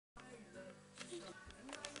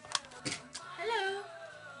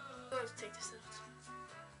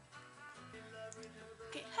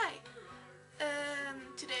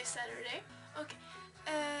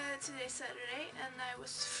today's Saturday and I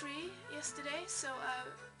was free yesterday, so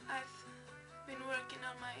I've been working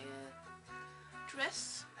on my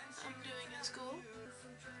dress I'm doing in school.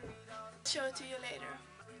 Show it to you later.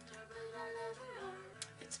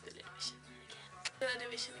 It's Billy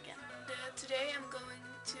Division again. Today I'm going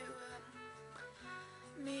to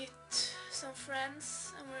meet some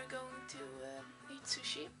friends and we're going to eat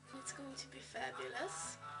sushi. It's going to be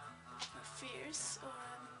fabulous, or fierce, or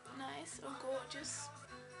nice, or gorgeous.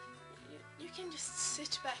 You can just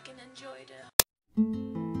sit back and enjoy the...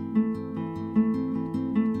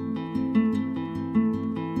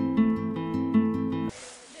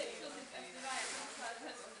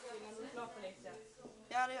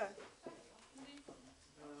 Ja, det gör jag.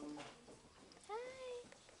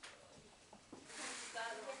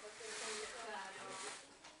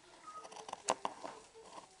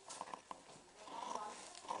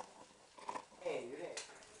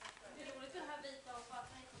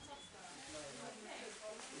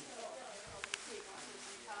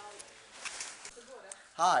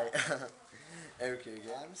 Hi, Eric here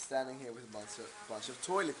again. I'm standing here with a bunch of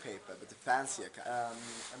toilet paper, but the fancier kind.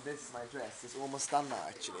 And this is my dress. It's almost done now,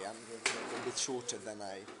 actually. I'm going to make it a bit shorter than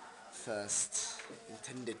I first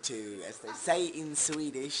intended to, as they say in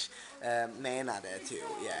Swedish. Menade to,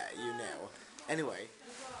 yeah, you know. Anyway,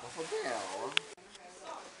 varför det?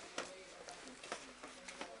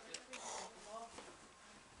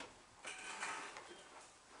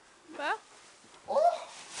 Va?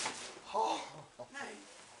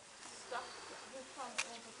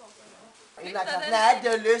 Nej,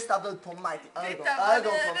 du lyssnar på mig till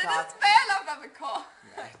ögonkontakt. Spelar BBK!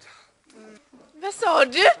 Nej. Vad sa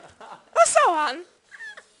du? Vad sa han?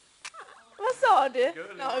 Vad sa du,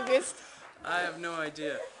 August? I have no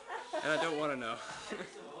idea, and I don't want to know.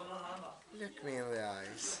 Look me in the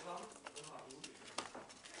eyes.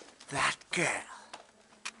 That girl.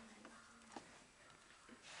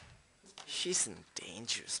 She's in a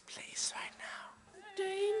dangerous place right now.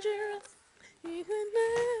 Dangerous.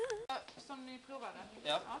 Som ni provade?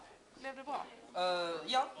 Ja. Blev det bra?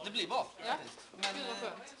 Ja, det blir bra. Ja, Men, gud vad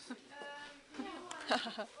skönt.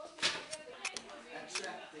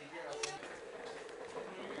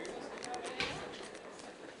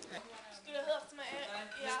 Skulle ha hört mig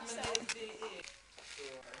i axeln.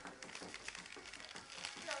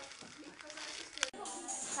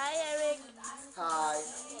 Hi Eric. Hi.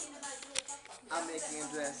 I'm making a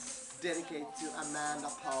dress dedicated to Amanda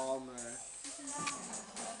Palmer.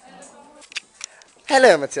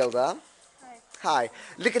 Hello, Matilda. Hi. Hi.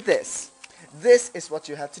 Look at this. This is what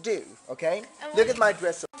you have to do, okay? Look at my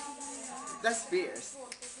dress. That's fierce.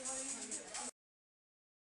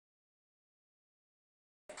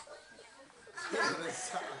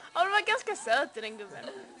 Ja, du var ganska söt i den gubben.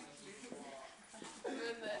 Du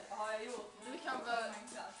kan väl...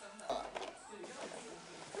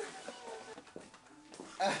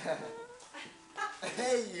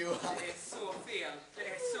 Hej Johan! Det är så fel. Det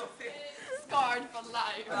är så fel. Scarred for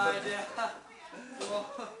life. Nej, det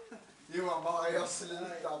Johan, bara jag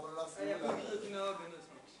slutar på den där stolen. ut dina ögon nu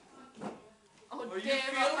snart. Och det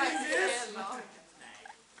var faktiskt hela.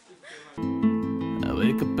 I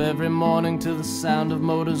wake up every morning to the sound of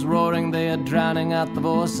motors roaring. They are drowning out the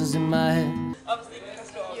voices in my head.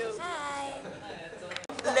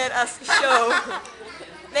 Let us show.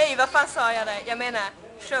 Nej, vad fan sa jag där? Jag menar,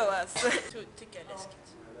 show us. Tycker jag är läskigt.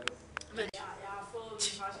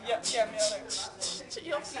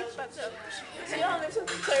 Jag flippar typ. Så jag har liksom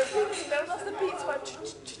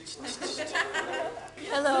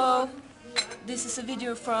Hello. This is a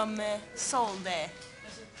video from Solde.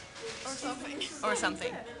 Or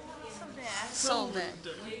something. Solde.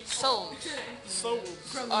 Sold.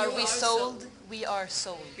 Are we sold? We are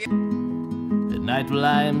sold. The night while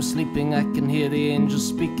I am sleeping, I can hear the angels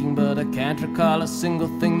speaking, but I can't recall a single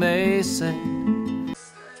thing they said.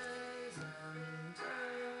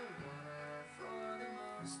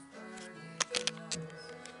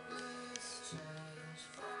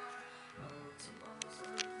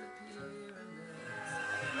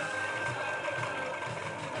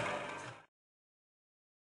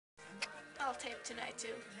 I'll tape tonight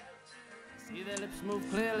too. See their lips move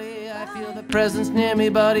clearly, I feel their presence near me,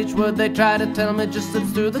 but each word they try to tell me just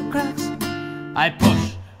slips through the cracks. I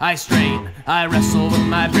push, I strain, I wrestle with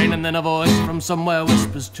my brain, and then a voice from somewhere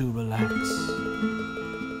whispers to relax.